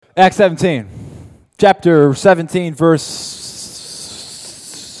Acts 17. Chapter 17, verse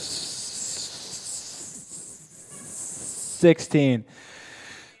 16.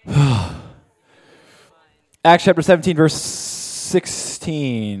 Acts chapter 17, verse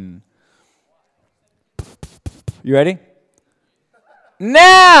 16. You ready?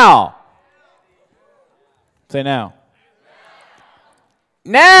 Now! Say now.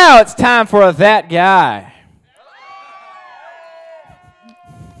 Now it's time for that guy.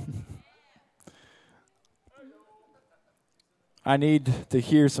 I need to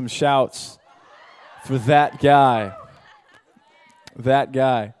hear some shouts for that guy. That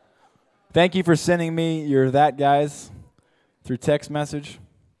guy. Thank you for sending me your that guys through text message.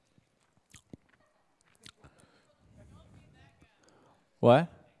 What?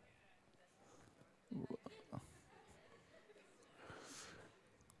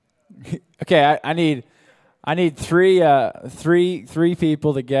 Okay, I need three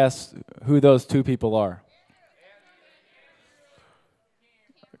people to guess who those two people are.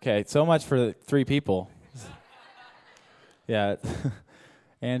 Okay, so much for the three people. Yeah,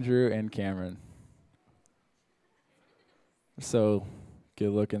 Andrew and Cameron. So good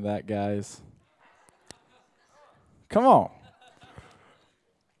looking, that guys. Come on.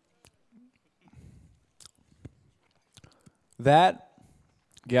 That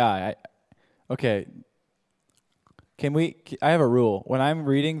guy. Okay. I have a rule. When I'm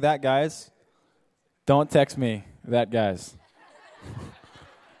reading that guys, don't text me that guys.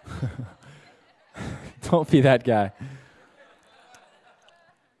 Don't be that guy.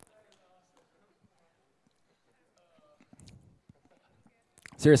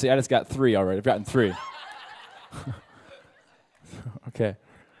 Seriously, I just got 3 already. I've gotten 3. Okay.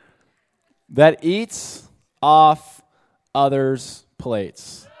 That eats off others'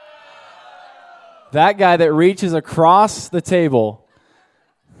 plates. That guy that reaches across the table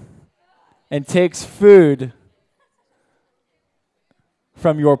and takes food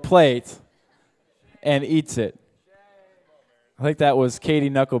from your plate and eats it. I think that was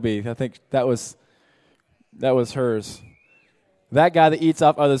Katie Knuckleby. I think that was hers. That guy that eats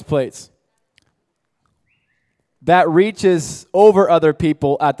off others' plates. That reaches over other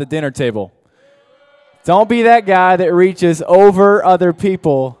people at the dinner table. Don't be that guy that reaches over other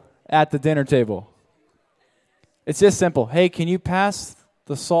people at the dinner table. It's just simple. Hey, can you pass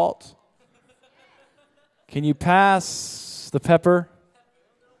the salt? Can you pass the pepper?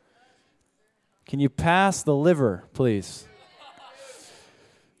 Can you pass the liver, please?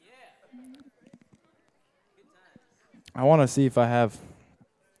 I want to see if I have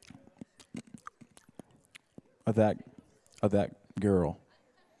of that girl.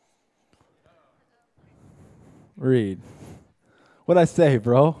 Read. What'd I say,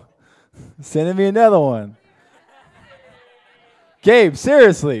 bro? Sending me another one. Gabe,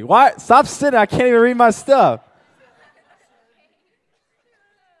 seriously. Why? Stop sitting. I can't even read my stuff.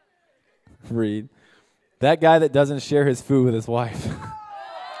 Read. That guy that doesn't share his food with his wife.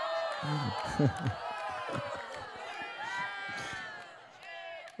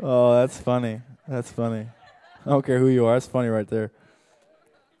 Oh, that's funny. That's funny. I don't care who you are. That's funny right there.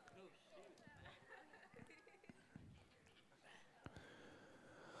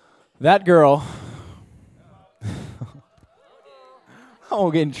 That girl. I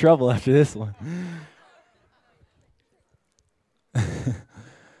won't get in trouble after this one.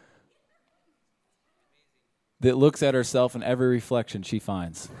 That looks at herself in every reflection she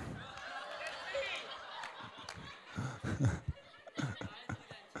finds.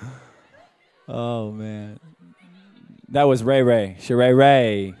 Oh, man. That was Ray Ray. Sheree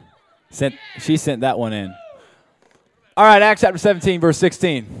Ray. She sent that one in. All right, Acts chapter 17, verse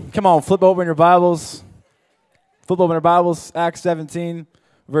 16. Come on, flip open your Bibles. Flip open your Bibles, Acts 17,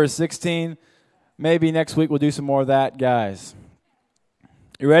 verse 16. Maybe next week we'll do some more of that, guys.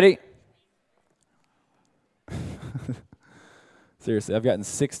 You ready? Seriously, I've gotten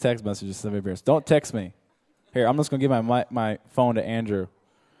 6 text messages from my parents. Don't text me. Here, I'm just going to give my phone to Andrew.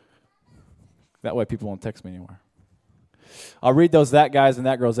 That way people won't text me anymore. I'll read those that guys and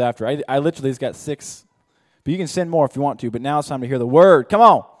that girls after. I literally just got 6. But you can send more if you want to. But now it's time to hear the word. Come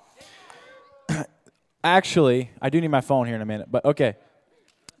on. Actually, I do need my phone here in a minute. But okay.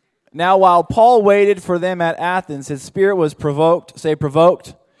 Now while Paul waited for them at Athens, his spirit was provoked. Say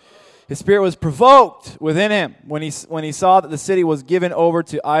provoked. His spirit was provoked within him when he saw that the city was given over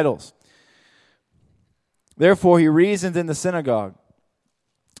to idols. Therefore he reasoned in the synagogue.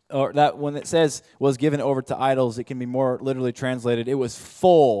 Or that when it says was given over to idols, it can be more literally translated. It was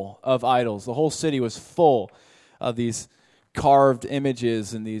full of idols. The whole city was full of these carved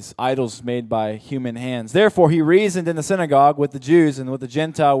images and these idols made by human hands. Therefore, he reasoned in the synagogue with the Jews and with the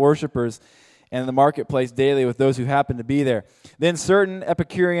Gentile worshippers, and in the marketplace daily with those who happened to be there. Then certain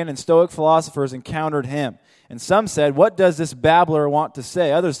Epicurean and Stoic philosophers encountered him. And some said, "What does this babbler want to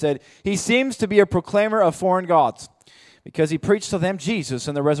say?" Others said, "He seems to be a proclaimer of foreign gods, because he preached to them Jesus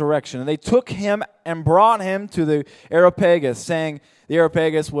and the resurrection." And they took him and brought him to the Areopagus, saying the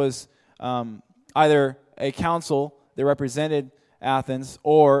Areopagus was either a council that represented Athens,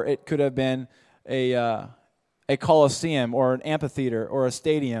 or it could have been a Colosseum or an amphitheater or a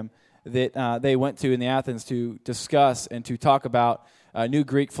stadium that they went to in the Athens to discuss and to talk about new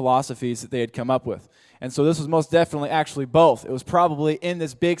Greek philosophies that they had come up with. And so this was most definitely actually both. It was probably in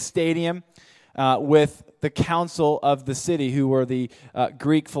this big stadium with the council of the city, who were the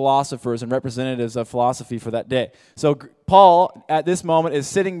Greek philosophers and representatives of philosophy for that day. So Paul, at this moment, is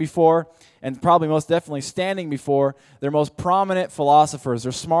sitting before, and probably most definitely standing before, their most prominent philosophers,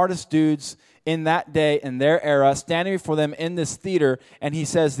 their smartest dudes in that day, in their era, standing before them in this theater, and he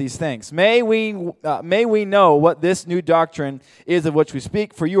says these things. May we know what this new doctrine is of which we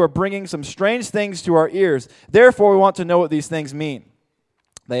speak, for you are bringing some strange things to our ears. Therefore, we want to know what these things mean.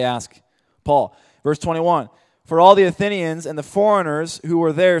 They ask Paul. Verse 21, for all the Athenians and the foreigners who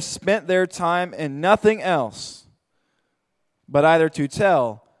were there spent their time in nothing else, but either to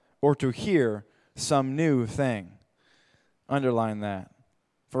tell or to hear some new thing. Underline that.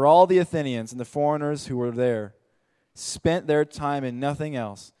 For all the Athenians and the foreigners who were there spent their time in nothing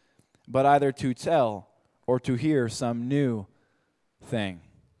else, but either to tell or to hear some new thing.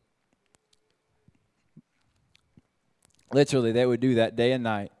 Literally, they would do that day and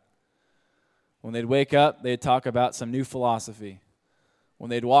night. When they'd wake up, they'd talk about some new philosophy.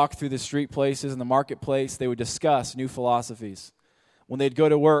 When they'd walk through the street places and the marketplace, they would discuss new philosophies. When they'd go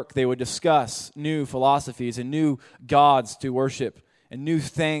to work, they would discuss new philosophies and new gods to worship and new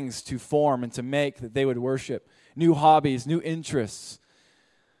things to form and to make that they would worship, new hobbies, new interests.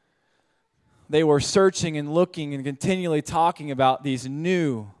 They were searching and looking and continually talking about these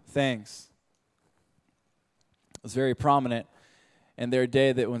new things. It was very prominent in their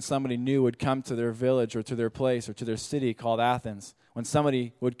day that when somebody new would come to their village or to their place or to their city called Athens, when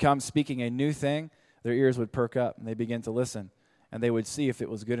somebody would come speaking a new thing, their ears would perk up and they begin to listen, and they would see if it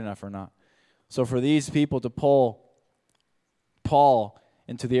was good enough or not. So for these people to pull Paul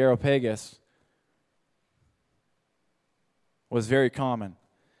into the Areopagus was very common,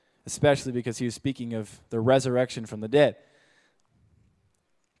 especially because he was speaking of the resurrection from the dead.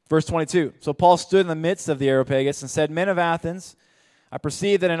 Verse 22, so Paul stood in the midst of the Areopagus and said, Men of Athens, I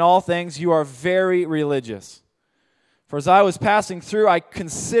perceive that in all things you are very religious. For as I was passing through,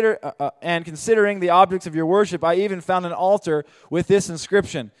 considering the objects of your worship, I even found an altar with this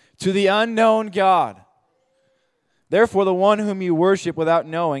inscription, To the unknown God. Therefore, the one whom you worship without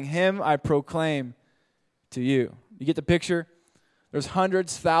knowing, him I proclaim to you. You get the picture? There's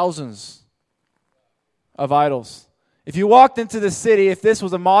hundreds, thousands of idols. If you walked into the city, if this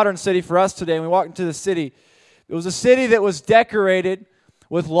was a modern city for us today, and we walked into the city, it was a city that was decorated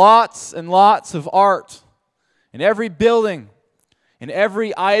with lots and lots of art. And every building and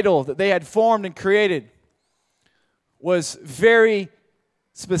every idol that they had formed and created was very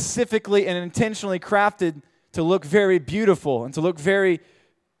specifically and intentionally crafted to look very beautiful and to look very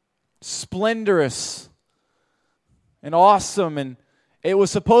splendorous and awesome. And it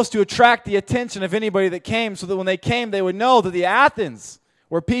was supposed to attract the attention of anybody that came, so that when they came, they would know that the Athens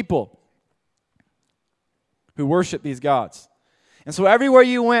were people who worshiped these gods. And so everywhere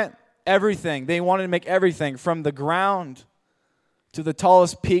you went, everything, they wanted to make everything from the ground to the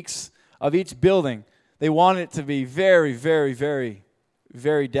tallest peaks of each building. They wanted it to be very, very, very,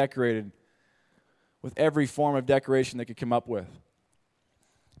 very decorated with every form of decoration they could come up with.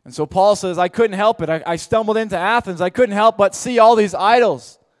 And so Paul says, I couldn't help it. I stumbled into Athens. I couldn't help but see all these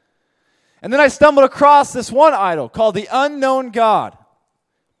idols. And then I stumbled across this one idol called the unknown God.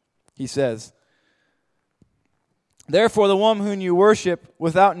 He says, Therefore, the one whom you worship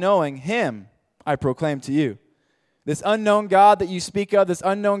without knowing, him I proclaim to you. This unknown God that you speak of, this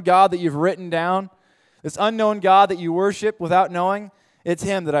unknown God that you've written down, this unknown God that you worship without knowing, it's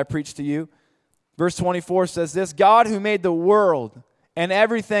him that I preach to you. Verse 24 says this, God who made the world and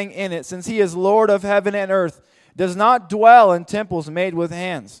everything in it, since he is Lord of heaven and earth, does not dwell in temples made with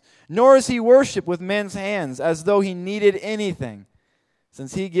hands, nor is he worshipped with men's hands as though he needed anything,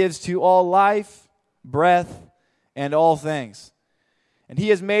 since he gives to all life, breath, and all things. And he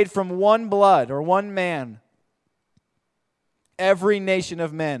has made from one blood, or one man, every nation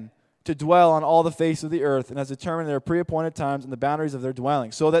of men to dwell on all the face of the earth, and has determined their pre-appointed times and the boundaries of their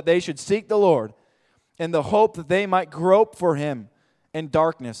dwelling, so that they should seek the Lord in the hope that they might grope for him in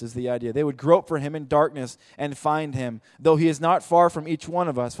darkness, is the idea. They would grope for him in darkness and find him, though he is not far from each one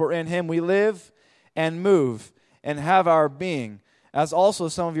of us. For in him we live and move and have our being, as also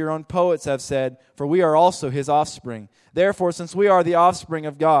some of your own poets have said, for we are also his offspring. Therefore, since we are the offspring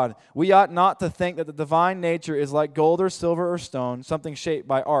of God, we ought not to think that the divine nature is like gold or silver or stone, something shaped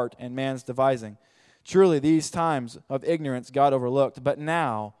by art and man's devising. Truly, these times of ignorance God overlooked, but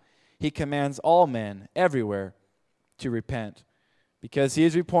now he commands all men everywhere to repent, because he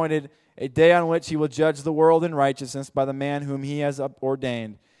has appointed a day on which he will judge the world in righteousness by the man whom he has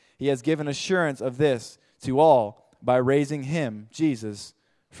ordained. He has given assurance of this to all by raising him, Jesus,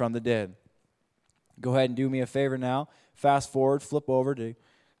 from the dead. Go ahead and do me a favor now. Fast forward, flip over to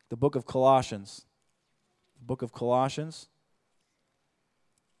the book of Colossians. The book of Colossians.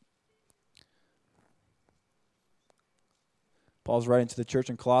 Paul's writing to the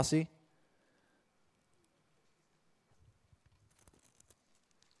church in Colossae.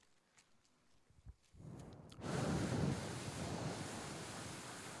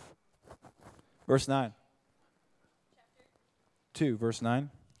 Verse 9. 2, verse 9.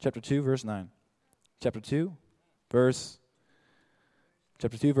 Chapter 2, verse 9. Chapter 2, verse.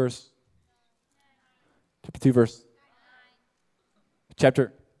 Chapter 2, verse. Chapter 2, verse.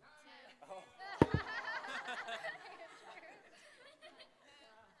 Chapter.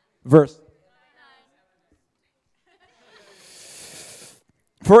 Verse.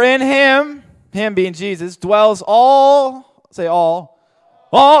 For in him being Jesus, dwells all, say all,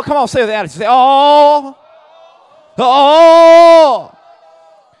 come on, say it with attitude, say all.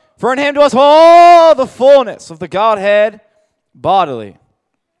 For in him dwells all the fullness of the Godhead bodily.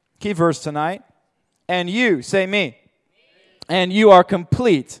 Key verse tonight. And you, say me. And you are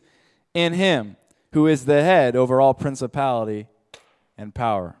complete in him who is the head over all principality and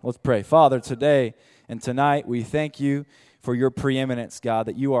power. Let's pray. Father, today and tonight we thank you for your preeminence, God,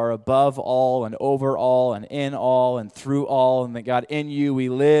 that you are above all and over all and in all and through all, and that, God, in you we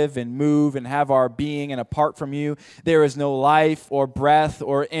live and move and have our being, and apart from you there is no life or breath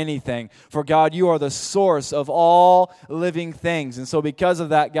or anything. For, God, you are the source of all living things. And so because of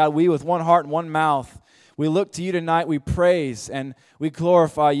that, God, we with one heart and one mouth, we look to you tonight, we praise and we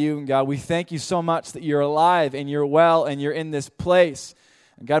glorify you. And God, we thank you so much that you're alive and you're well and you're in this place.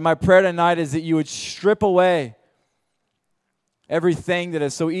 And God, my prayer tonight is that you would strip away everything that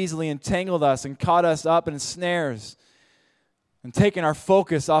has so easily entangled us and caught us up in snares and taken our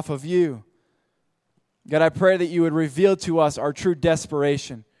focus off of you. God, I pray that you would reveal to us our true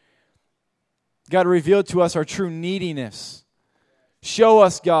desperation. God, reveal to us our true neediness. Show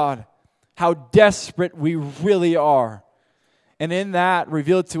us, God, how desperate we really are. And in that,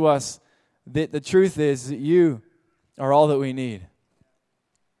 reveal to us that the truth is that you are all that we need.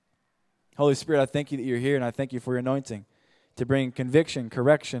 Holy Spirit, I thank you that you're here, and I thank you for your anointing to bring conviction,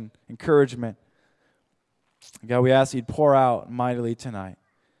 correction, encouragement. God, we ask you'd pour out mightily tonight.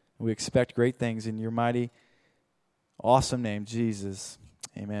 We expect great things in your mighty, awesome name, Jesus.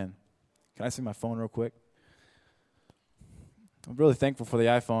 Amen. Can I see my phone real quick? I'm really thankful for the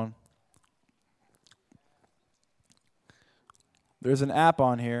iPhone. There's an app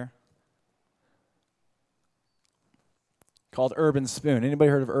on here called Urban Spoon. Anybody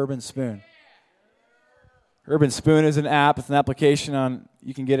heard of Urban Spoon? Urban Spoon is an app. It's an application on,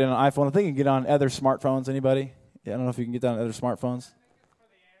 you can get it on iPhone. I think you can get it on other smartphones. Anybody? Yeah, I don't know if you can get that on other smartphones.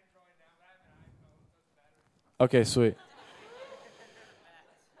 Okay, sweet.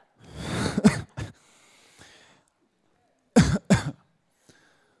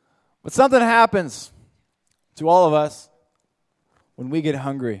 But something happens to all of us when we get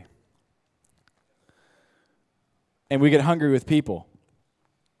hungry. And we get hungry with people.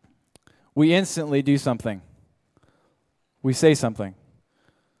 We instantly do something. We say something.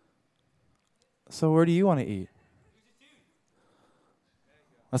 So where do you want to eat?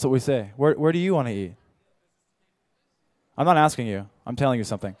 That's what we say. Where do you want to eat? I'm not asking you. I'm telling you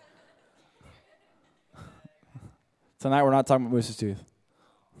something. Tonight we're not talking about Moose's Tooth.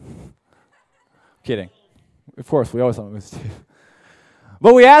 Kidding. Of course, we always talk about Moose's Tooth.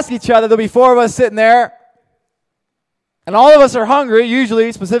 But we ask each other, there'll be four of us sitting there, and all of us are hungry,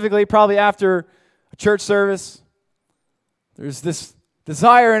 usually, specifically, probably after a church service. There's this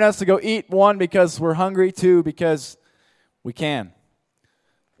desire in us to go eat, one, because we're hungry, two, because we can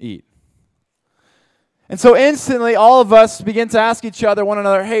eat. And so instantly, all of us begin to ask each other, one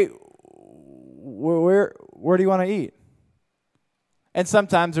another, hey, where do you want to eat? And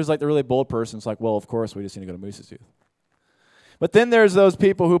sometimes there's like the really bold person. It's like, well, of course, we just need to go to Moose's Tooth. But then there's those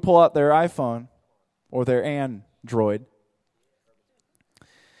people who pull out their iPhone or their Android,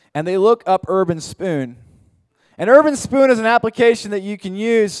 and they look up Urban Spoon. And Urban Spoon is an application that you can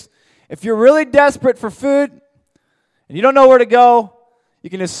use if you're really desperate for food and you don't know where to go. You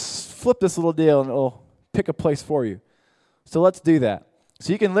can just flip this little deal and it'll pick a place for you. So let's do that.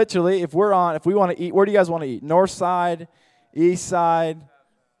 So you can literally, if we want to eat, where do you guys want to eat? North side, east side,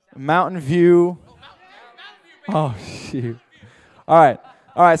 Mountain View. Oh, shoot. All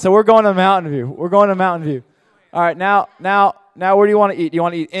right, so we're going to Mountain View. All right, now, where do you want to eat? Do you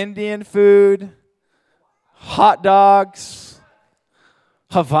want to eat Indian food, hot dogs,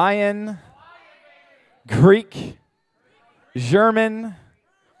 Hawaiian, Greek, German,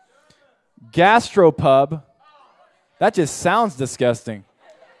 gastropub? That just sounds disgusting.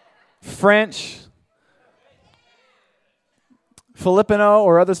 French, Filipino,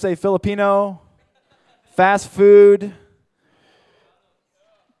 or others say Filipino, fast food,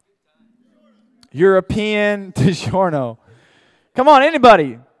 European, DiGiorno. Come on,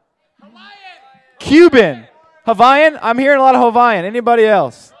 anybody? Hawaiian. Cuban. Hawaiian? I'm hearing a lot of Hawaiian. Anybody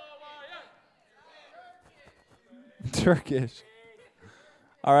else? Turkish.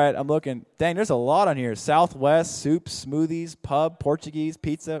 All right, I'm looking. Dang, there's a lot on here. Southwest, soups, smoothies, pub, Portuguese,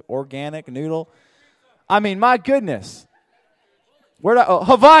 pizza, organic, noodle. I mean, my goodness.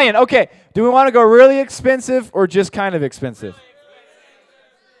 Hawaiian. Okay, do we want to go really expensive or just kind of expensive?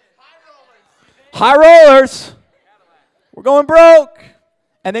 High rollers. We're going broke.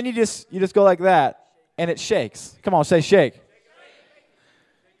 And then you just go like that, and it shakes. Come on, say shake.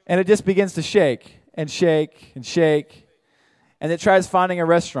 And it just begins to shake and shake and shake. And it tries finding a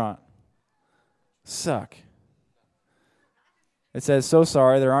restaurant. Suck. It says, so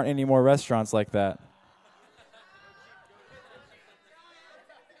sorry, there aren't any more restaurants like that.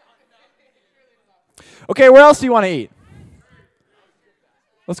 Okay, where else do you want to eat?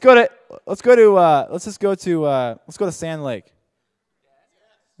 Let's go to Sand Lake.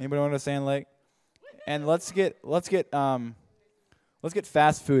 Anybody want to go to Sand Lake? And let's get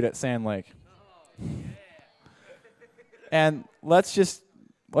fast food at Sand Lake. And let's just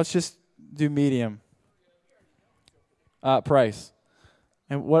do medium price.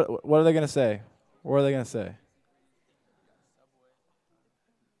 And what are they going to say? What are they going to say?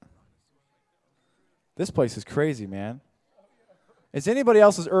 This place is crazy, man. Is anybody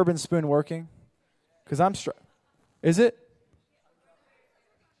else's Urban Spoon working? Because is it?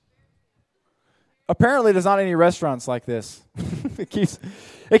 Apparently, there's not any restaurants like this. It keeps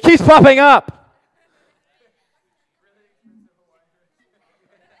popping up.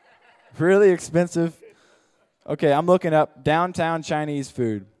 Really expensive. Okay, I'm looking up downtown Chinese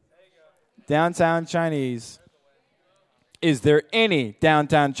food. Downtown Chinese. Is there any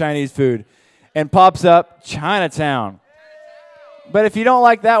downtown Chinese food? And pops up Chinatown. But if you don't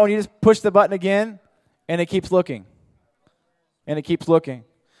like that one, you just push the button again, and it keeps looking. And it keeps looking.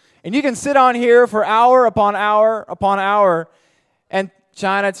 And you can sit on here for hour upon hour upon hour, and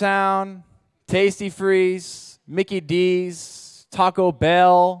Chinatown, Tasty Freeze, Mickey D's, Taco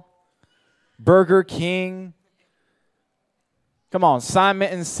Bell, Burger King. Come on,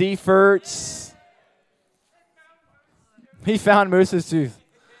 Simon and Seifert's. He found Moose's tooth.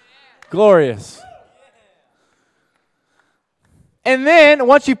 Glorious. And then,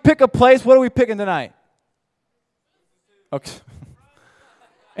 once you pick a place, what are we picking tonight? Okay.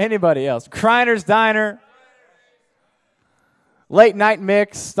 Anybody else? Kreiner's Diner. Late night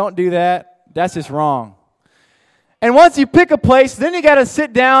mix. Don't do that. That's just wrong. And once you pick a place, then you got to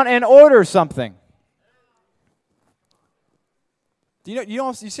sit down and order something. Do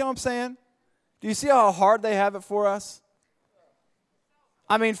you see what I'm saying? Do you see how hard they have it for us?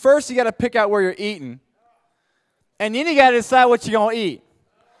 I mean, first you got to pick out where you're eating. And then you got to decide what you're going to eat.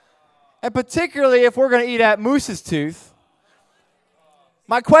 And particularly if we're going to eat at Moose's Tooth,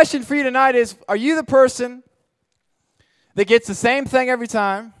 my question for you tonight is, are you the person that gets the same thing every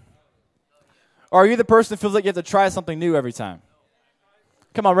time? Or are you the person that feels like you have to try something new every time?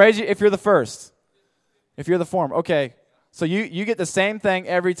 Come on, raise you if you're the first. If you're the former. Okay, so you get the same thing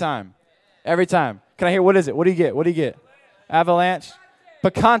every time. Every time. Can I hear, what is it? What do you get? What do you get? Avalanche?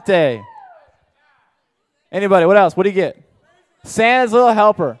 Picante. Anybody, what else? What do you get? Santa's Little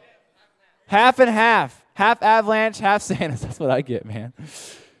Helper. Half and half. Half Avalanche, half Santa's. That's what I get, man.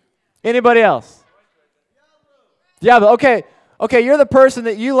 Anybody else? Diablo. Okay, you're the person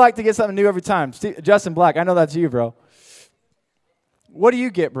that you like to get something new every time. Justin Black, I know that's you, bro. What do you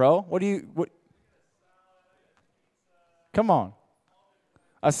get, bro? What? Come on.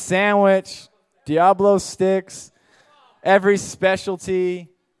 A sandwich, Diablo sticks, every specialty.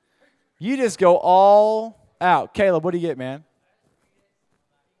 You just go all out. Caleb, what do you get, man?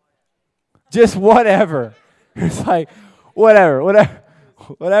 Just whatever. It's like, whatever.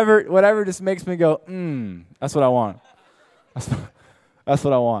 Whatever just makes me go, that's what I want. That's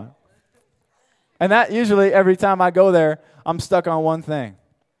what I want. And that usually every time I go there, I'm stuck on one thing.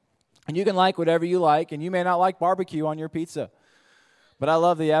 And you can like whatever you like, and you may not like barbecue on your pizza. But I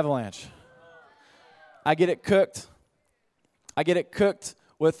love the Avalanche. I get it cooked. I get it cooked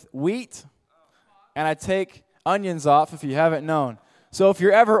with wheat, and I take onions off if you haven't known. So if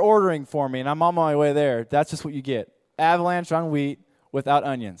you're ever ordering for me and I'm on my way there, that's just what you get. Avalanche on wheat without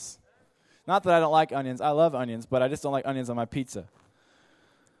onions. Not that I don't like onions. I love onions, but I just don't like onions on my pizza.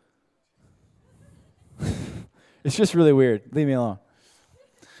 It's just really weird. Leave me alone.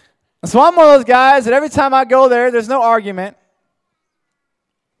 So I'm one of those guys that every time I go there, there's no argument.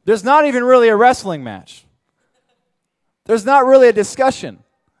 There's not even really a wrestling match. There's not really a discussion.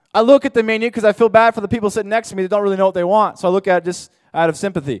 I look at the menu because I feel bad for the people sitting next to me that don't really know what they want. So I look at it just out of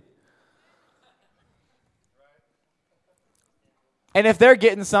sympathy. And if they're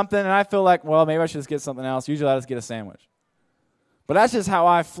getting something and I feel like, well, maybe I should just get something else, usually I just get a sandwich. But that's just how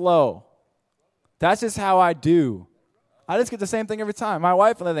I flow. That's just how I do. I just get the same thing every time. My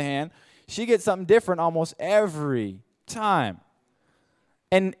wife, on the other hand, she gets something different almost every time.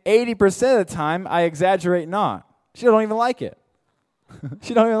 And 80% of the time, I exaggerate not. She don't even like it.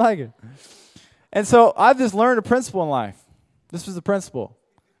 She don't even like it. And so I've just learned a principle in life. This was the principle.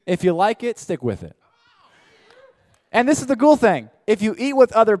 If you like it, stick with it. And this is the cool thing. If you eat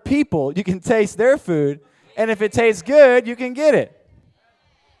with other people, you can taste their food. And if it tastes good, you can get it.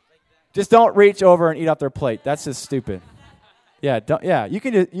 Just don't reach over and eat off their plate. That's just stupid. You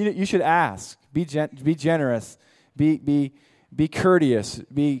can. You should ask. Be generous. Be courteous.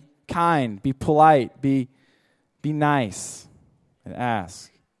 Be kind. Be polite. Be nice. And ask.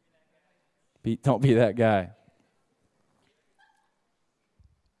 Don't be that guy.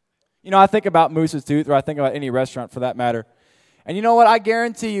 You know, I think about Moose's Tooth, or I think about any restaurant for that matter. And you know what? I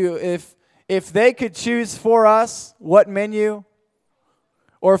guarantee you, if they could choose for us what menu,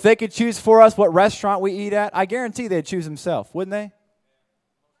 or if they could choose for us what restaurant we eat at, I guarantee they'd choose themselves, wouldn't they?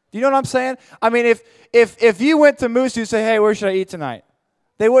 Do you know what I'm saying? I mean, if you went to Moose, you say, hey, where should I eat tonight?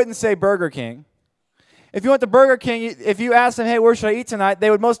 They wouldn't say Burger King. If you went to Burger King, if you asked them, hey, where should I eat tonight?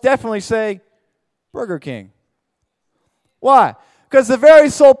 They would most definitely say Burger King. Why? Because the very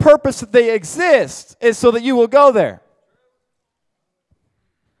sole purpose that they exist is so that you will go there.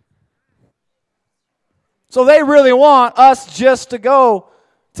 So they really want us just to go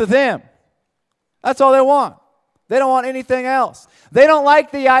to them. That's all they want. They don't want anything else. They don't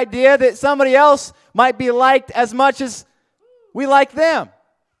like the idea that somebody else might be liked as much as we like them.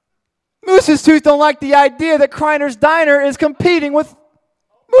 Moose's Tooth don't like the idea that Kreiner's Diner is competing with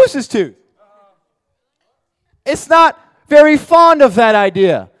Moose's Tooth. It's not very fond of that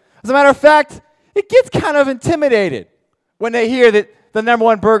idea. As a matter of fact, it gets kind of intimidated when they hear that the number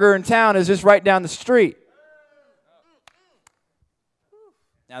one burger in town is just right down the street.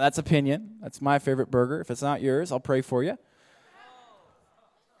 Now, that's opinion. That's my favorite burger. If it's not yours, I'll pray for you.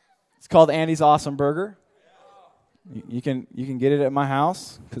 It's called Andy's Awesome Burger. You can get it at my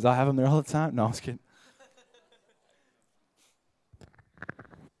house because I have them there all the time. No, I was kidding.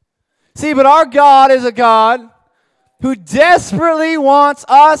 See, but our God is a God who desperately wants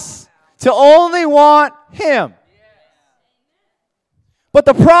us to only want Him. But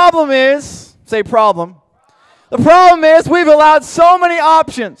the problem is, say problem. The problem is we've allowed so many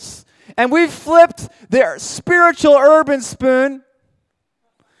options, and we've flipped the spiritual urban spoon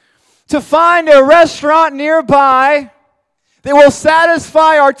to find a restaurant nearby that will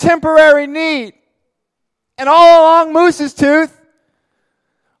satisfy our temporary need. And all along Moose's Tooth,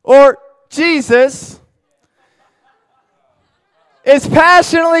 or Jesus, is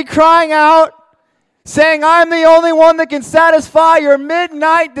passionately crying out, saying, I'm the only one that can satisfy your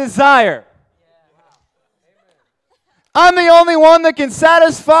midnight desire. I'm the only one that can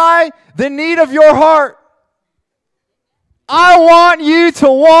satisfy the need of your heart. I want you to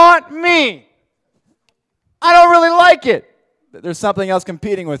want me. I don't really like it that there's something else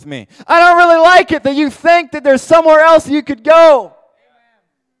competing with me. I don't really like it that you think that there's somewhere else you could go.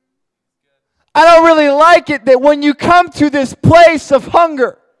 I don't really like it that when you come to this place of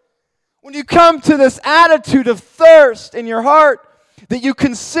hunger, when you come to this attitude of thirst in your heart, that you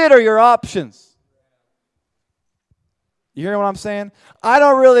consider your options. You hear what I'm saying? I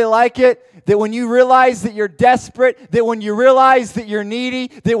don't really like it that when you realize that you're desperate, that when you realize that you're needy,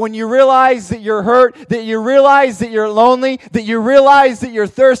 that when you realize that you're hurt, that you realize that you're lonely, that you realize that you're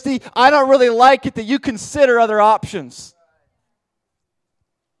thirsty, I don't really like it that you consider other options.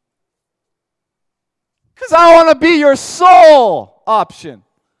 Because I want to be your sole option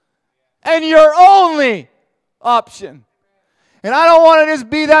and your only option. And I don't want to just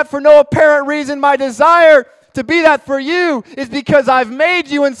be that for no apparent reason. My desire to be that for you is because I've made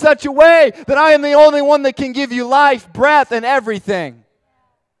you in such a way that I am the only one that can give you life, breath, and everything.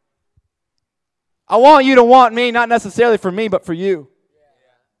 I want you to want me, not necessarily for me, but for you.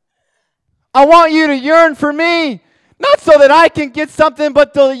 I want you to yearn for me, not so that I can get something,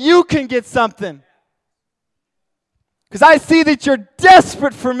 but so that you can get something. Because I see that you're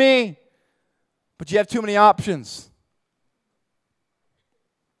desperate for me, but you have too many options.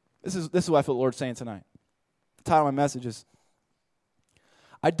 This is what I feel the Lord's saying tonight. The title of my message is,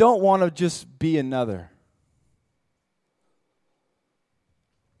 I don't want to just be another.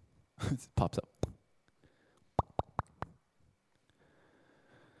 It pops up.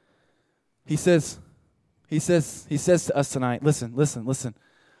 He says to us tonight, listen.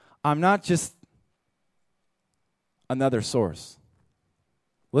 I'm not just another source.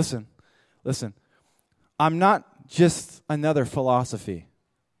 Listen. I'm not just another philosophy.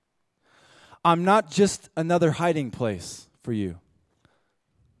 I'm not just another hiding place for you.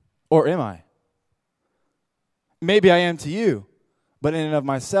 Or am I? Maybe I am to you, but in and of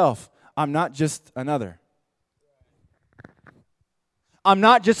myself, I'm not just another. I'm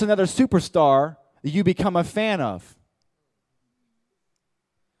not just another superstar that you become a fan of.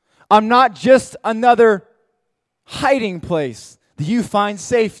 I'm not just another hiding place that you find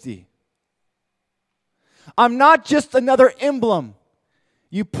safety. I'm not just another emblem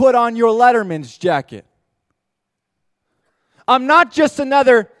you put on your Letterman's jacket. I'm not just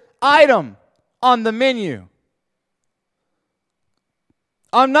another item on the menu.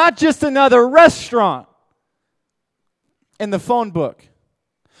 I'm not just another restaurant in the phone book.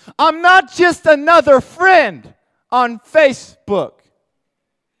 I'm not just another friend on Facebook.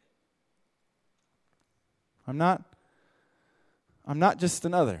 I'm not just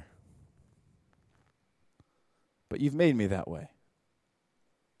another. But you've made me that way.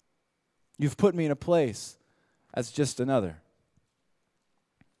 You've put me in a place as just another.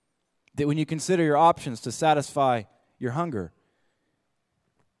 That when you consider your options to satisfy your hunger,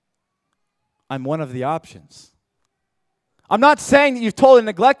 I'm one of the options. I'm not saying that you've totally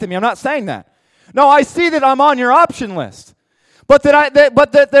neglected me. I'm not saying that. No, I see that I'm on your option list. But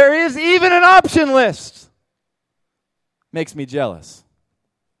that there is even an option list makes me jealous.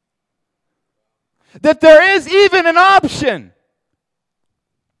 That there is even an option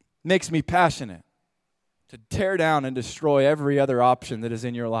makes me passionate to tear down and destroy every other option that is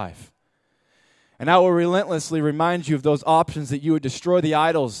in your life. And I will relentlessly remind you of those options, that you would destroy the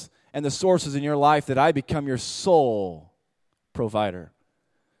idols and the sources in your life, that I become your sole provider.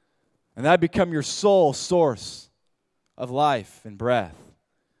 And that I become your sole source of life and breath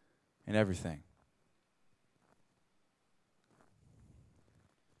and everything.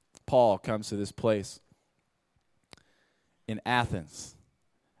 Paul comes to this place in Athens.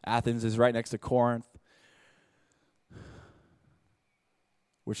 Athens is right next to Corinth,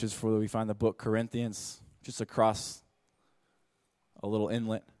 which is where we find the book Corinthians, just across a little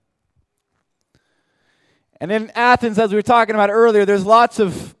inlet. And in Athens, as we were talking about earlier, there's lots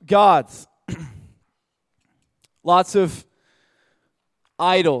of gods, lots of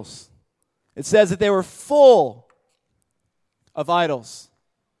idols. It says that they were full of idols.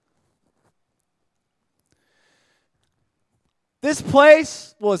 This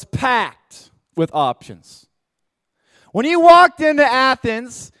place was packed with options. When you walked into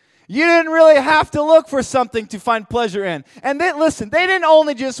Athens, you didn't really have to look for something to find pleasure in. And they didn't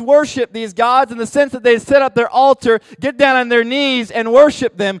only just worship these gods in the sense that they'd set up their altar, get down on their knees and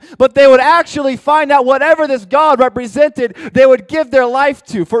worship them, but they would actually find out whatever this god represented, they would give their life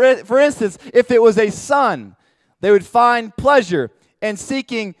to. For instance, if it was a sun, they would find pleasure in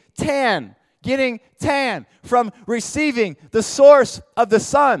seeking getting tan from receiving the source of the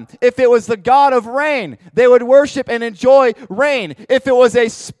sun. If it was the god of rain, they would worship and enjoy rain. If it was a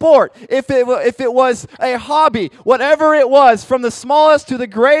sport, if it was a hobby, whatever it was, from the smallest to the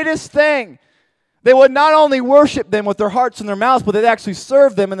greatest thing, they would not only worship them with their hearts and their mouths, but they'd actually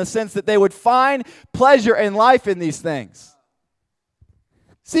serve them in the sense that they would find pleasure and life in these things.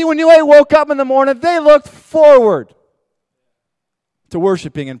 See, when you woke up in the morning, they looked forward to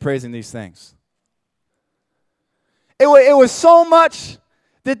worshiping and praising these things. It was so much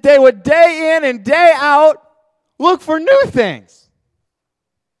that they would day in and day out look for new things.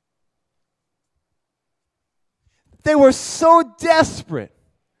 They were so desperate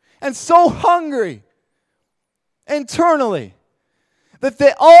and so hungry internally that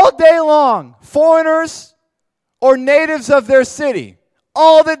they all day long, foreigners or natives of their city,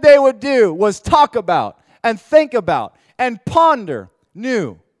 all that they would do was talk about and think about and ponder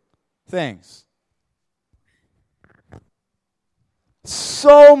new things.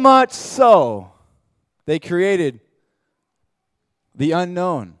 So much so, they created the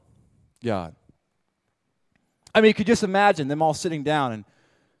unknown God. I mean, you could just imagine them all sitting down and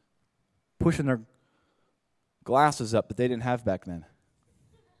pushing their glasses up that they didn't have back then.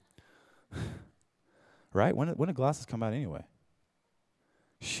 Right? When did glasses come out anyway?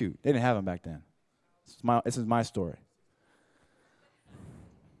 Shoot, they didn't have them back then. This is my story.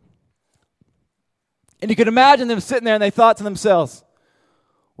 And you can imagine them sitting there and they thought to themselves,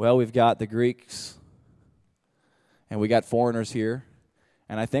 well, we've got the Greeks and we got foreigners here,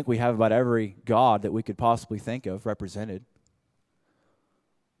 and I think we have about every god that we could possibly think of represented.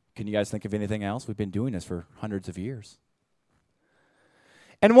 Can you guys think of anything else? We've been doing this for hundreds of years.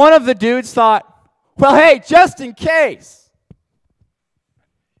 And one of the dudes thought, well, hey, just in case,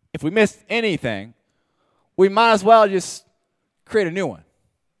 if we missed anything, we might as well just create a new one.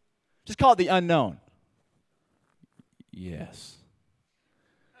 Just call it the unknown. Yes.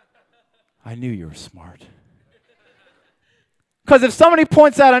 I knew you were smart. Because if somebody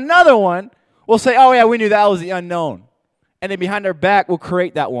points out another one, we'll say, oh yeah, we knew that was the unknown. And then behind our back, we'll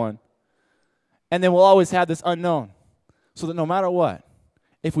create that one. And then we'll always have this unknown. So that no matter what,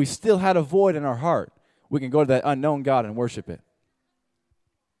 if we still had a void in our heart, we can go to that unknown God and worship it.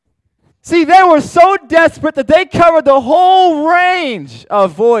 See, they were so desperate that they covered the whole range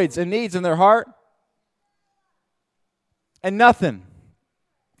of voids and needs in their heart. And nothing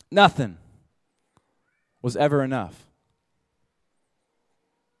was ever enough.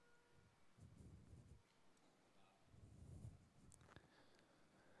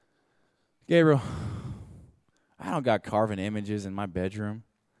 Gabriel, I don't got carving images in my bedroom.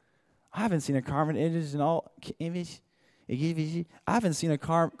 I haven't seen a carving image I haven't seen a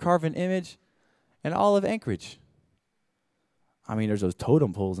carving image in all of Anchorage. I mean, there's those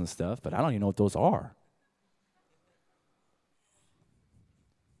totem poles and stuff, but I don't even know what those are.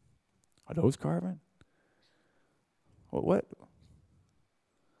 Are those carving? What?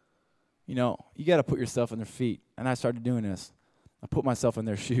 You know, you got to put yourself in their feet. And I started doing this. I put myself in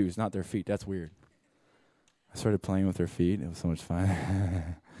their shoes, not their feet. That's weird. I started playing with their feet. It was so much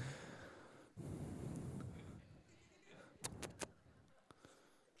fun.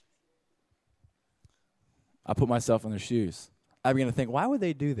 I put myself in their shoes. I began to think, why would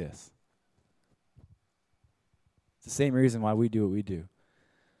they do this? It's the same reason why we do what we do.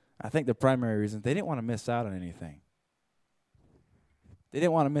 I think the primary reason, they didn't want to miss out on anything. They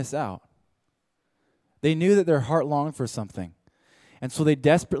didn't want to miss out. They knew that their heart longed for something. And so they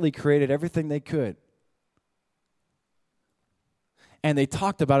desperately created everything they could. And they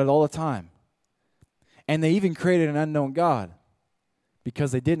talked about it all the time. And they even created an unknown God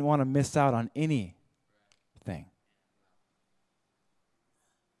because they didn't want to miss out on anything.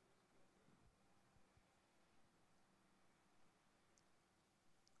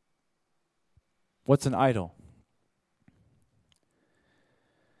 What's an idol?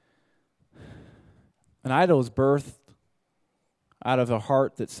 An idol is birthed out of a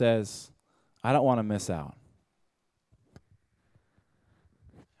heart that says, I don't want to miss out.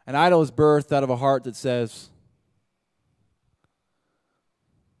 An idol is birthed out of a heart that says,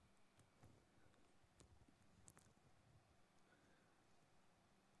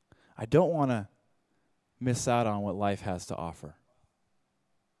 I don't want to miss out on what life has to offer.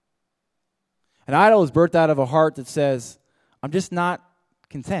 An idol is birthed out of a heart that says, I'm just not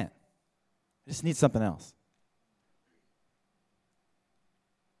content. I just need something else.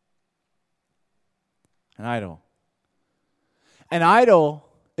 An idol. An idol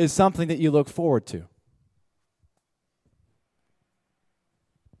is something that you look forward to.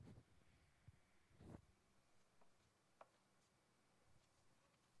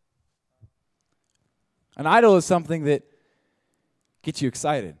 An idol is something that gets you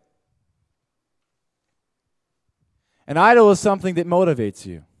excited. An idol is something that motivates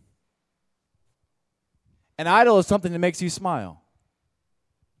you. An idol is something that makes you smile.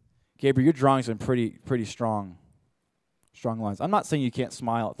 Gabriel, you're drawing some pretty strong lines. I'm not saying you can't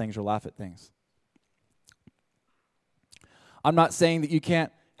smile at things or laugh at things. I'm not saying that you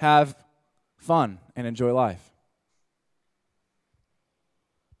can't have fun and enjoy life.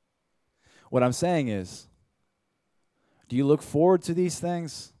 What I'm saying is, do you look forward to these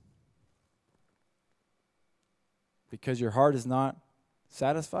things because your heart is not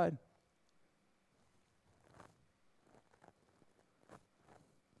satisfied?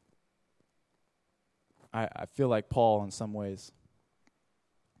 I feel like Paul in some ways.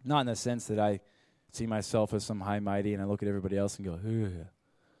 Not in the sense that I see myself as some high mighty and I look at everybody else and go, ugh.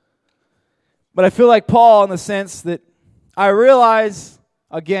 But I feel like Paul in the sense that I realize,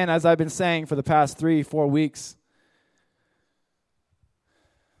 again, as I've been saying for the past 3-4 weeks,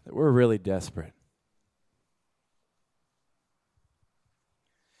 that we're really desperate.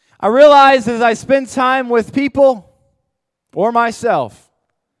 I realize as I spend time with people or myself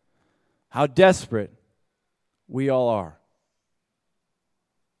how desperate we all are.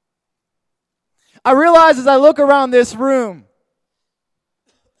 I realize as I look around this room,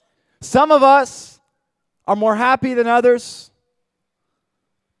 some of us are more happy than others.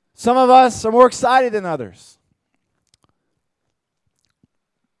 Some of us are more excited than others.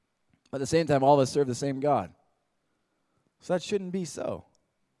 But at the same time, all of us serve the same God. So that shouldn't be so.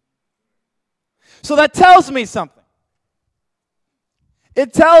 So that tells me something.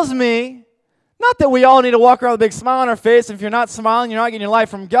 It tells me, not that we all need to walk around with a big smile on our face, and if you're not smiling, you're not getting your life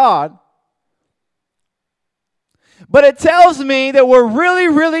from God. But it tells me that we're really,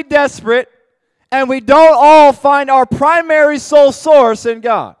 really desperate, and we don't all find our primary sole source in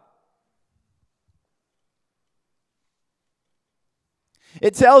God.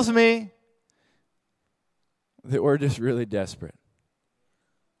 It tells me that we're just really desperate.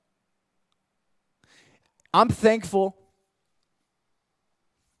 I'm thankful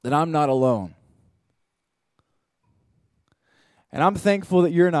that I'm not alone. And I'm thankful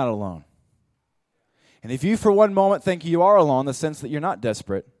that you're not alone. And if you for one moment think you are alone, in the sense that you're not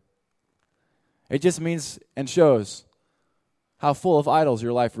desperate, it just means and shows how full of idols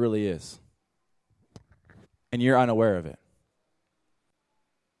your life really is. And you're unaware of it.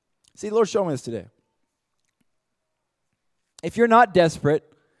 See, the Lord showed me this today. If you're not desperate,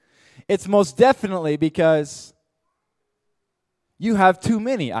 it's most definitely because you have too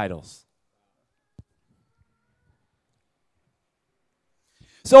many idols.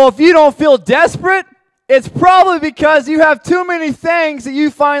 So if you don't feel desperate, it's probably because you have too many things that you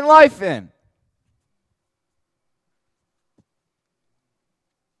find life in.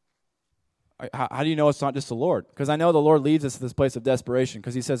 How do you know it's not just the Lord? Because I know the Lord leads us to this place of desperation,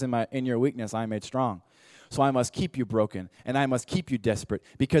 because he says, in your weakness I am made strong. So I must keep you broken, and I must keep you desperate,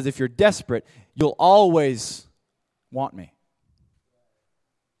 because if you're desperate, you'll always want me.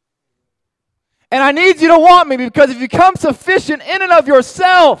 And I need you to want me, because if you become sufficient in and of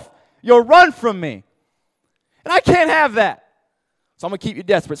yourself, you'll run from me. And I can't have that. So I'm going to keep you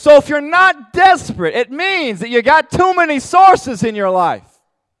desperate. So if you're not desperate, it means that you got too many sources in your life.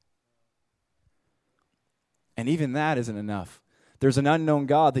 And even that isn't enough. There's an unknown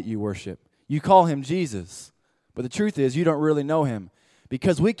God that you worship. You call him Jesus. But the truth is, you don't really know him.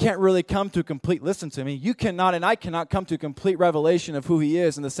 Because we can't really come to a complete, listen to me, you cannot and I cannot come to a complete revelation of who he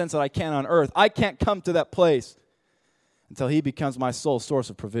is in the sense that I can on earth. I can't come to that place until he becomes my sole source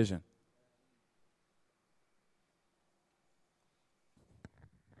of provision.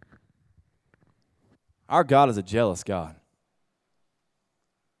 Our God is a jealous God.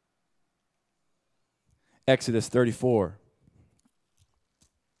 Exodus 34,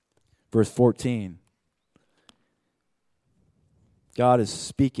 verse 14. God is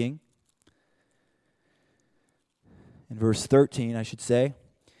speaking. In verse 13, I should say,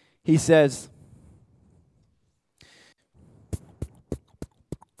 he says,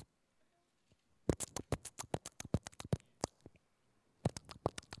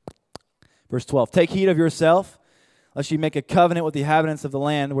 verse 12, take heed of yourself, lest you make a covenant with the inhabitants of the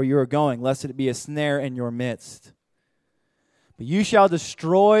land where you are going, lest it be a snare in your midst. But you shall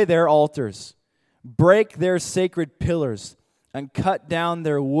destroy their altars, break their sacred pillars, and cut down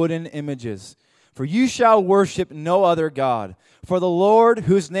their wooden images. For you shall worship no other God. For the Lord,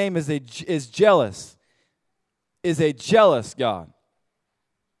 whose name is jealous, is a jealous God.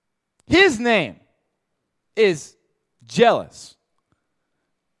 His name is jealous.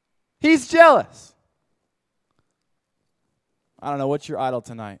 He's jealous. I don't know, what's your idol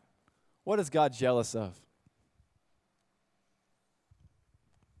tonight? What is God jealous of?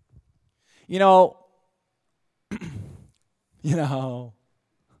 You know,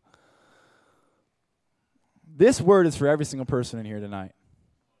 this word is for every single person in here tonight.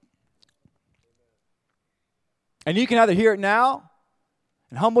 And you can either hear it now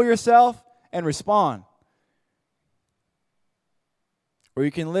and humble yourself and respond, or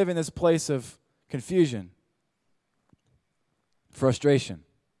you can live in this place of confusion, frustration,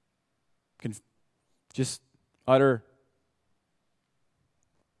 just utter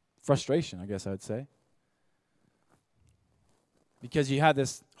frustration, I guess I would say. Because you have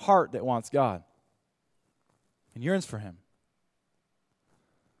this heart that wants God and yearns for him.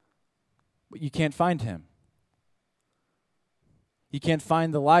 But you can't find him. You can't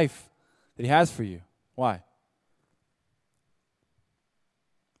find the life that he has for you. Why?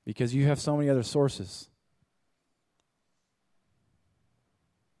 Because you have so many other sources.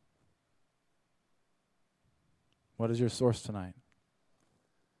 What is your source tonight?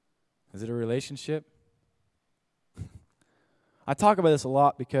 Is it a relationship? I talk about this a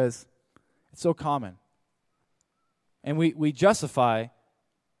lot because it's so common. And we justify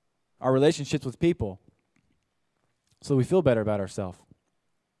our relationships with people so we feel better about ourselves.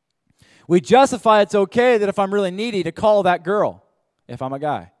 We justify it's okay that if I'm really needy to call that girl if I'm a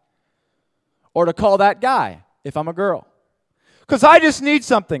guy. Or to call that guy if I'm a girl. Because I just need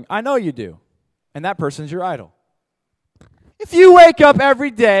something. I know you do. And that person's your idol. If you wake up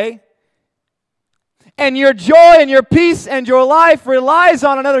every day and your joy and your peace and your life relies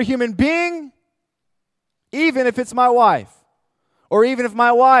on another human being, even if it's my wife, or even if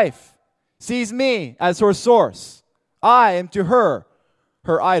my wife sees me as her source, I am to her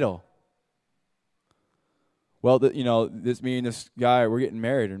idol. Well, this me and this guy, we're getting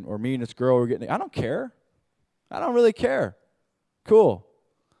married, or me and this girl, I don't care. I don't really care. Cool.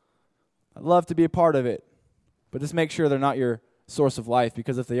 I'd love to be a part of it. But just make sure they're not your source of life,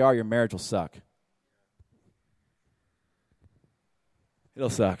 because if they are, your marriage will suck. It'll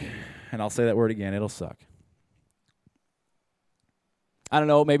suck. And I'll say that word again, it'll suck. I don't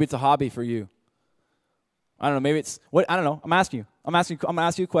know, maybe it's a hobby for you. I don't know, maybe it's, I don't know, I'm going to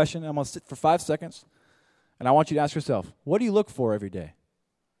ask you a question. I'm going to sit for 5 seconds, and I want you to ask yourself, what do you look for every day?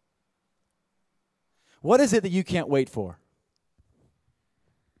 What is it that you can't wait for?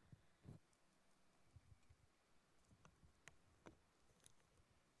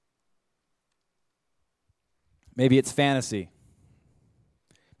 Maybe it's fantasy.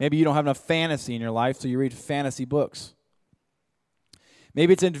 Maybe you don't have enough fantasy in your life, so you read fantasy books.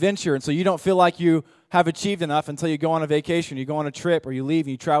 Maybe it's adventure, and so you don't feel like you have achieved enough until you go on a vacation, you go on a trip, or you leave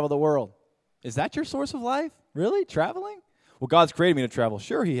and you travel the world. Is that your source of life? Really? Traveling? Well, God's created me to travel.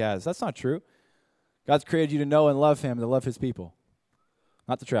 Sure, He has. That's not true. God's created you to know and love Him, to love His people,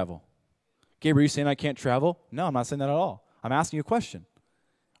 not to travel. Gabriel, are you saying I can't travel? No, I'm not saying that at all. I'm asking you a question.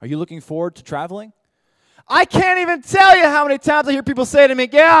 Are you looking forward to traveling? I can't even tell you how many times I hear people say to me,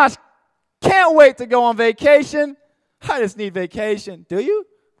 gosh, can't wait to go on vacation. I just need vacation. Do you?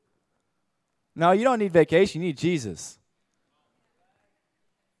 No, you don't need vacation. You need Jesus.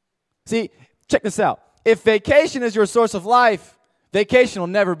 See, check this out. If vacation is your source of life, vacation will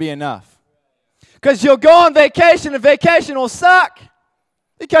never be enough. Because you'll go on vacation and vacation will suck.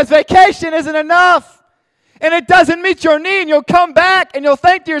 Because vacation isn't enough. And it doesn't meet your need. And you'll come back and you'll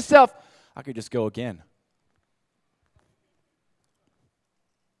think to yourself, I could just go again.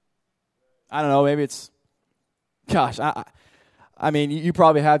 I don't know, maybe it's, gosh, I mean, you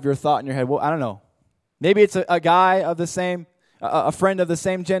probably have your thought in your head. Well, I don't know. Maybe it's a guy of the same, a friend of the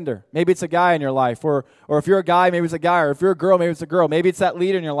same gender. Maybe it's a guy in your life. Or if you're a guy, maybe it's a guy. Or if you're a girl, maybe it's a girl. Maybe it's that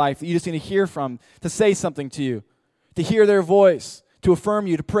leader in your life that you just need to hear from, to say something to you, to hear their voice, to affirm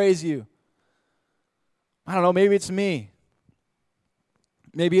you, to praise you. I don't know, maybe it's me.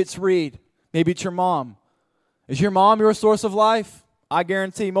 Maybe it's Reed. Maybe it's your mom. Is your mom your source of life? I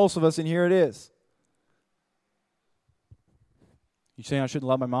guarantee most of us in here it is. You saying I shouldn't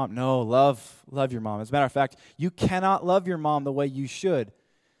love my mom? No, love your mom. As a matter of fact, you cannot love your mom the way you should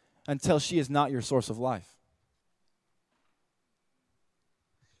until she is not your source of life.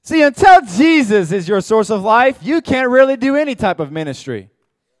 See, until Jesus is your source of life, you can't really do any type of ministry.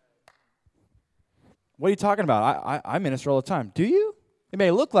 What are you talking about? I minister all the time. Do you? It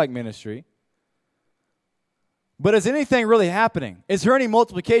may look like ministry. But is anything really happening? Is there any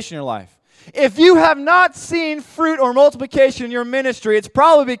multiplication in your life? If you have not seen fruit or multiplication in your ministry, it's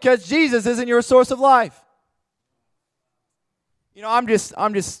probably because Jesus isn't your source of life. You know, I'm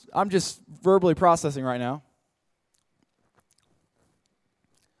just verbally processing right now.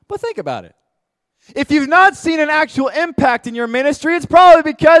 But think about it. If you've not seen an actual impact in your ministry, it's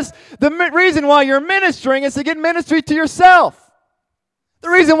probably because the reason why you're ministering is to get ministry to yourself. The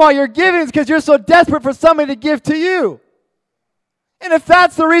reason why you're giving is because you're so desperate for somebody to give to you. And if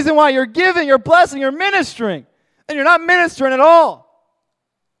that's the reason why you're giving, you're blessing, you're ministering, then you're not ministering at all.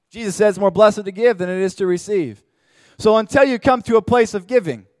 Jesus says it's more blessed to give than it is to receive. So until you come to a place of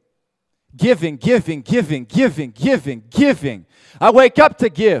giving. I wake up to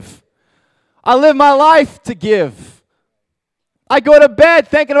give. I live my life to give. I go to bed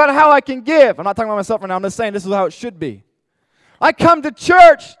thinking about how I can give. I'm not talking about myself right now. I'm just saying this is how it should be. I come to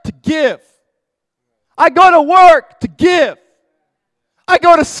church to give. I go to work to give. I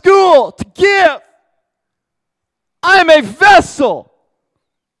go to school to give. I am a vessel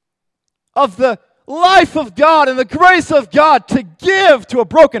of the life of God and the grace of God to give to a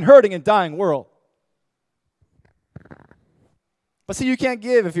broken, hurting, and dying world. But see, you can't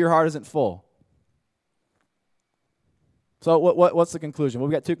give if your heart isn't full. So what's the conclusion? Well,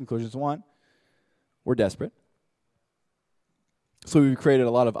 we've got two conclusions. One, we're desperate. So we've created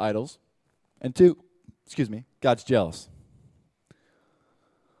a lot of idols. And two, God's jealous.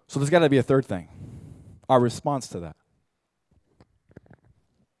 So there's got to be a third thing, our response to that.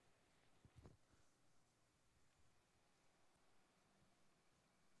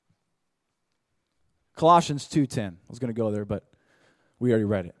 Colossians 2:10. I was going to go there, but we already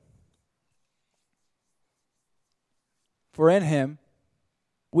read it. For in him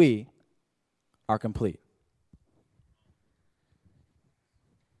we are complete.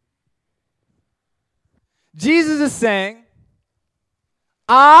 Jesus is saying,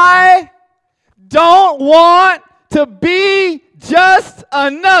 I don't want to be just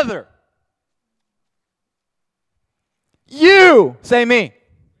another. You, say me.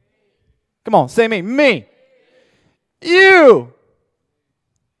 Come on, say me. Me. You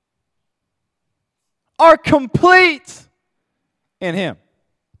are complete in him.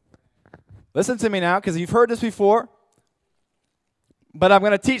 Listen to me now, because you've heard this before, but I'm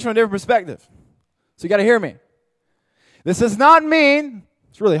going to teach from a different perspective. So you got to hear me. This does not mean,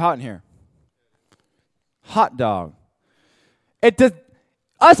 it's really hot in here. Hot dog.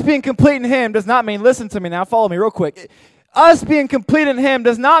 Us being complete in him does not mean, listen to me now, follow me real quick. Us being complete in him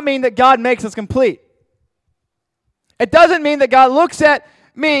does not mean that God makes us complete. It doesn't mean that God looks at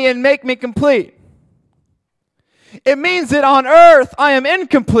me and make me complete. It means that on earth I am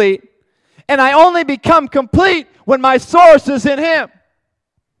incomplete, and I only become complete when my source is in him.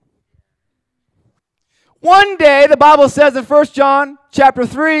 One day, the Bible says in 1 John chapter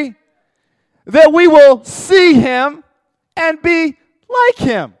 3, that we will see him and be like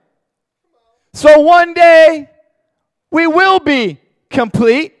him. So one day, we will be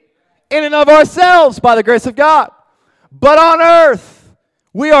complete in and of ourselves by the grace of God. But on earth,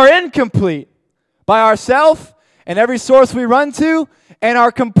 we are incomplete by ourselves and every source we run to, and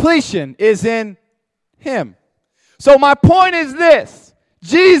our completion is in him. So my point is this.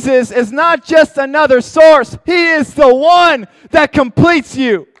 Jesus is not just another source. He is the one that completes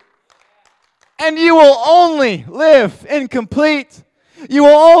you. And you will only live incomplete. You will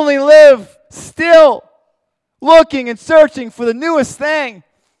only live still looking and searching for the newest thing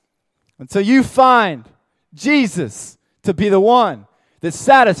until you find Jesus to be the one that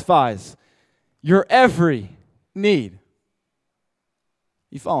satisfies your every need.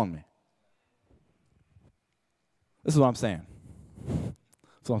 You following me? This is what I'm saying.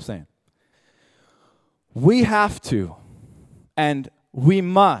 That's what I'm saying. We have to, and we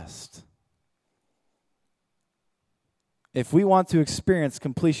must, if we want to experience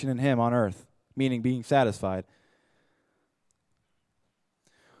completion in him on earth, meaning being satisfied,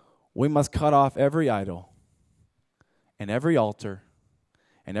 we must cut off every idol and every altar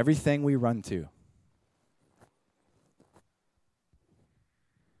and everything we run to.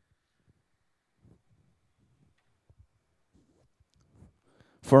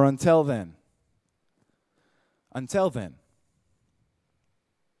 For until then,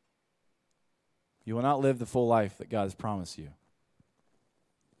 you will not live the full life that God has promised you.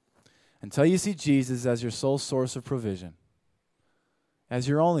 Until you see Jesus as your sole source of provision, as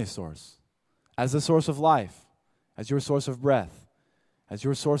your only source, as the source of life, as your source of breath, as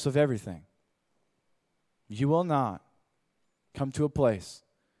your source of everything, you will not come to a place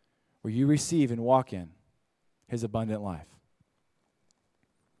where you receive and walk in his abundant life.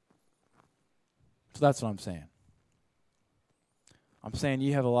 So that's what I'm saying. I'm saying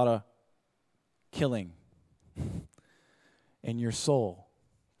you have a lot of killing in your soul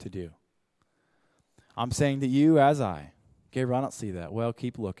to do. I'm saying that you, as I, Gabriel, I don't see that. Well,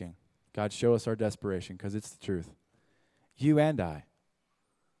 keep looking. God, show us our desperation, because it's the truth. You and I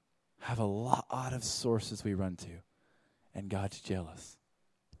have a lot of sources we run to, and God's jealous.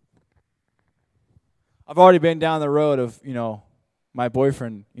 I've already been down the road of, my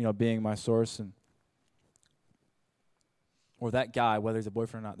boyfriend, being my source, or that guy, whether he's a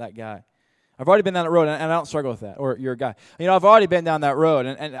boyfriend or not, that guy. I've already been down that road, and I don't struggle with that. Or you're a guy. I've already been down that road,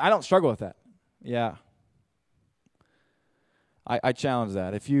 and I don't struggle with that. Yeah. I challenge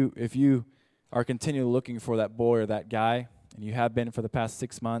that. If you are continually looking for that boy or that guy, and you have been for the past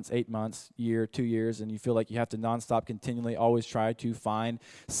 6 months, 8 months, year, 2 years, and you feel like you have to nonstop continually always try to find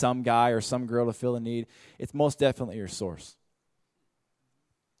some guy or some girl to fill a need, it's most definitely your source.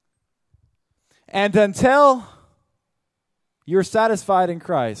 And until you're satisfied in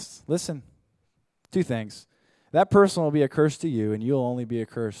Christ, listen, 2 things. That person will be a curse to you, and you'll only be a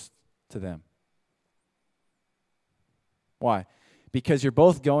curse to them. Why? Because you're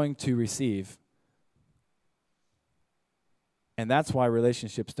both going to receive. And that's why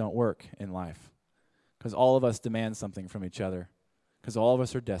relationships don't work in life. Because all of us demand something from each other. Because all of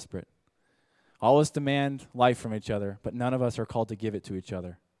us are desperate. All of us demand life from each other, but none of us are called to give it to each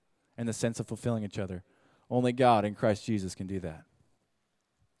other in the sense of fulfilling each other. Only God in Christ Jesus can do that.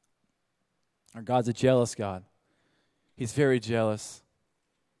 Our God's a jealous God. He's very jealous.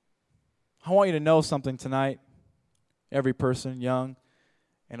 I want you to know something tonight, every person, young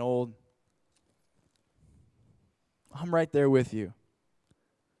and old. I'm right there with you.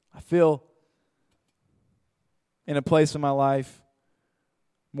 I feel in a place in my life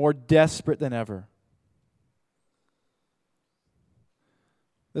more desperate than ever.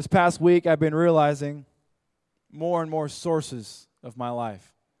 This past week, I've been realizing more and more sources of my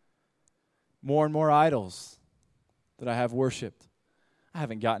life, more and more idols that I have worshipped. I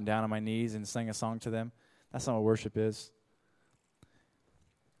haven't gotten down on my knees and sang a song to them. That's not what worship is.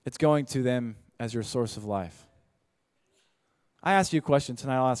 It's going to them as your source of life. I asked you a question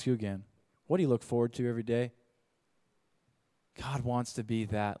tonight, I'll ask you again. What do you look forward to every day? God wants to be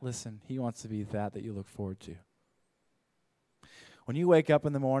that. Listen, He wants to be that you look forward to. When you wake up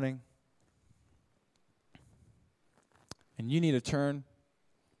in the morning and you need to turn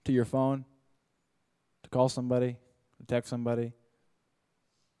to your phone to call somebody, to text somebody.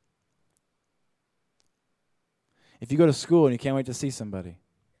 If you go to school and you can't wait to see somebody,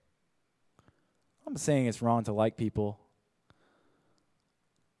 I'm saying it's wrong to like people.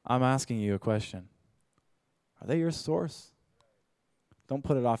 I'm asking you a question. Are they your source? Don't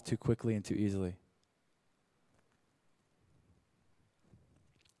put it off too quickly and too easily.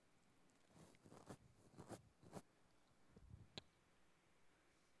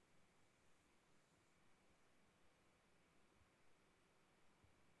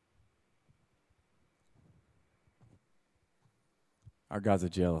 Our God's a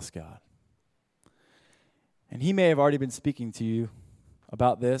jealous God. And He may have already been speaking to you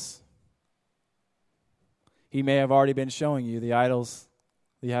about this. He may have already been showing you the idols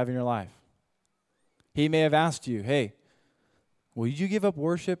that you have in your life. He may have asked you, hey, will you give up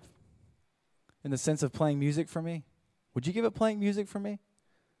worship in the sense of playing music for me? Would you give up playing music for me?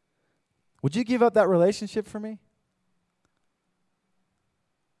 Would you give up that relationship for me?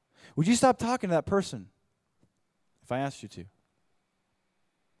 Would you stop talking to that person if I asked you to?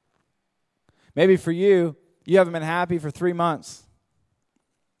 Maybe for you, you haven't been happy for 3 months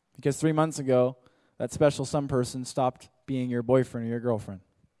because 3 months ago, that special some person stopped being your boyfriend or your girlfriend.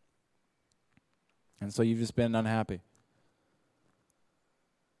 And so you've just been unhappy.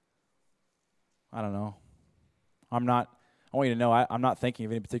 I don't know. I want you to know, I'm not thinking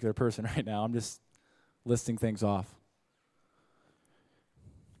of any particular person right now. I'm just listing things off.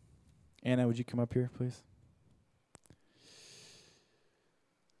 Anna, would you come up here, please?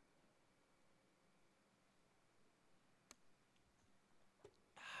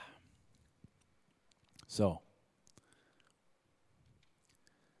 So,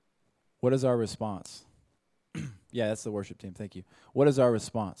 what is our response? Yeah, that's the worship team. Thank you. What is our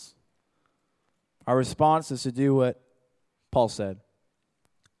response? Our response is to do what Paul said.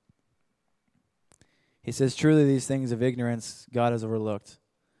 He says, truly these things of ignorance God has overlooked,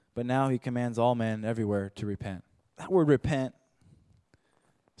 but now He commands all men everywhere to repent. That word repent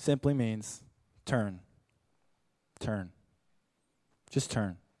simply means turn. Turn. Just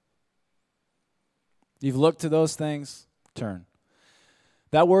turn. You've looked to those things, turn.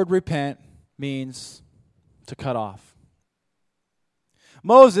 That word repent means to cut off.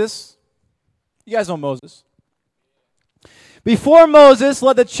 Moses, you guys know Moses. Before Moses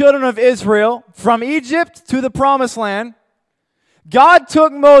led the children of Israel from Egypt to the promised land, God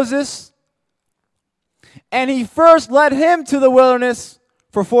took Moses and He first led him to the wilderness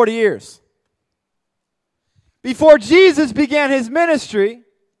for 40 years. Before Jesus began His ministry,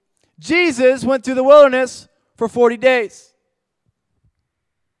 Jesus went to the wilderness for 40 days.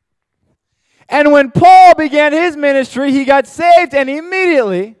 And when Paul began his ministry, he got saved and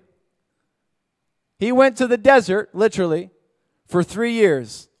immediately he went to the desert, literally, for 3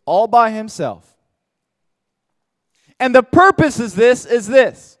 years, all by himself. And the purpose is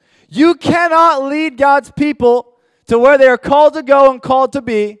this. You cannot lead God's people to where they are called to go and called to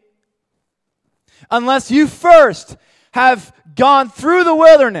be unless you first have gone through the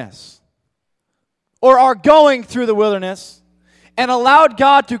wilderness or are going through the wilderness and allowed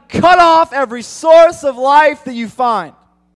God to cut off every source of life that you find.